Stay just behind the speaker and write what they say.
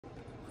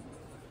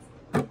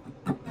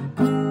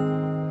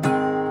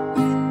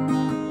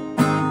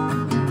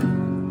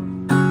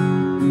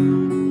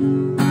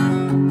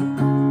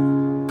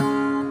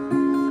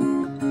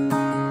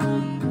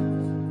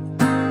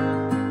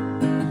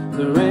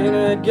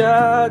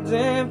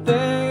goddamn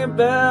thing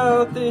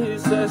about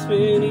this has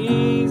been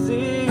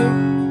easy.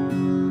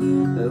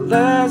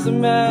 As a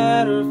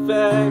matter of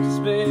fact, it's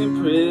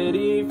been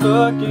pretty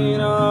fucking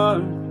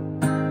hard.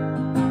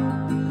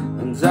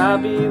 And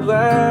I'd be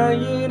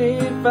lying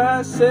if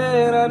I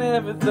said I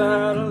never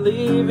thought of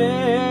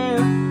leaving.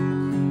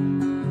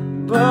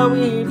 But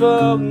we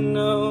both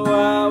know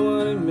I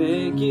wouldn't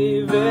make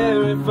it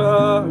very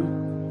far.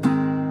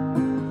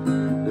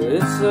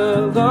 It's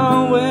a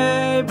long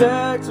way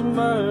back to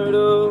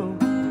Myrtle,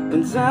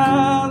 and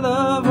I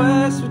love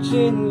West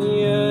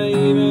Virginia,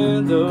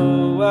 even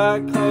though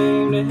I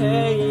claim to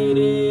hate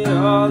it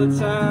all the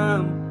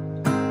time.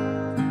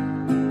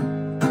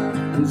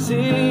 And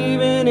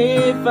even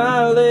if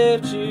I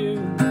left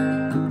you,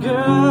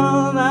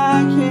 girl,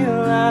 I can't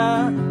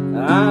lie,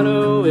 I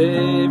know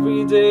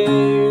every day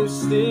you'll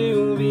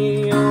still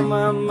be on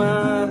my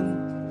mind.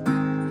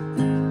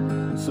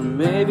 So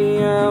maybe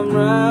I'm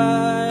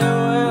right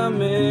where I'm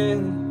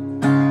meant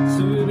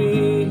to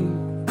be.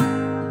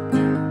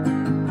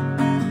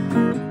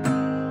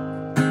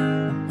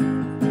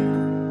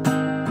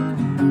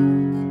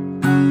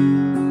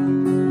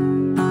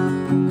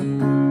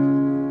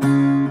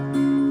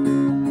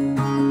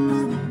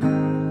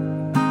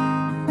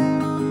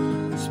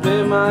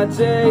 Spend my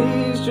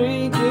days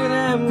drinking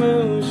that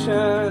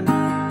moonshine,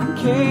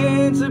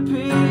 cans of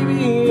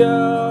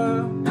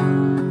PBR,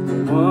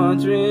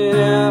 wondering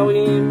how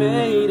we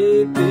made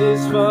it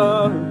this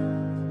far.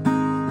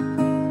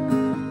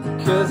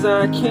 Cause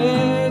I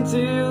can't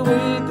deal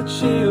with the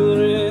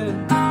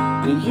children,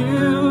 and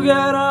you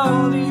got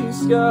all these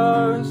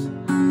scars.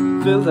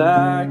 Feel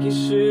like it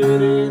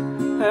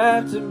shouldn't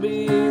have to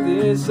be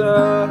this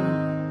hard.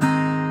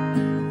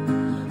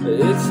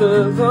 It's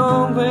a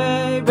long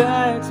way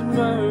back to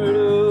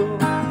Myrtle,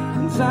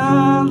 and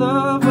I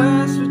love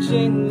West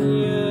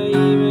Virginia,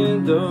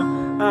 even though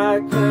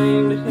I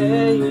claim to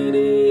hate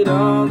it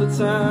all the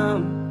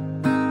time.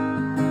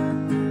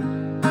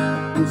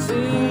 And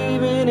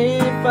even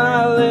if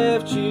I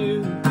left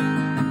you,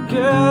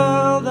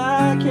 girl,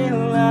 I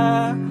can't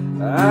lie,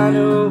 I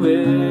know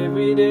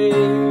every day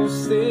you'll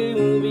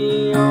still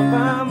be on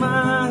my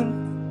mind.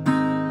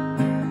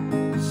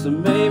 So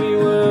maybe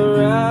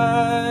we're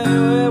right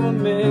where we're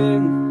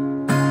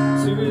meant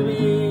to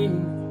be.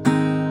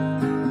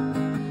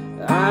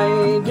 I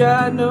ain't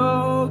got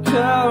no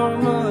car or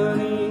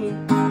money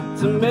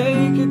to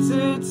make it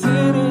to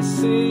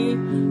Tennessee,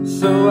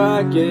 so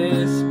I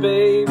guess,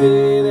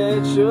 baby,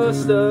 that you're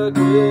stuck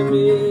with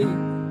me.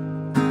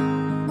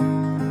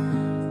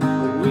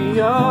 We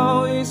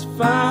always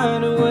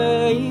find a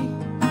way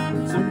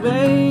to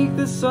make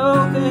this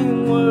whole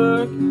thing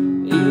work,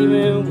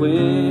 even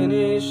when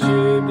it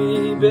should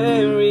be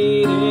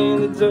buried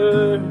in the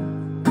dirt.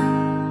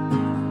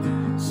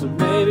 So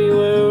maybe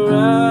we're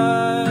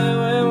right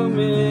where we're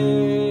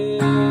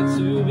meant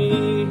to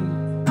be.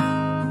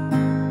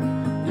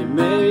 Yeah,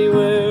 maybe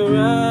we're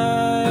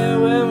right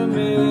where we're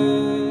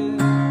meant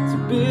to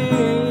be.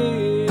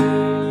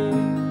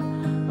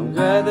 I'm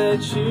glad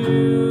that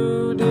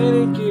you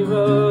didn't give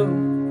up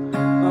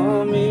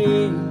on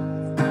me.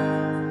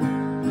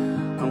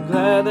 I'm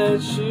glad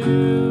that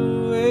you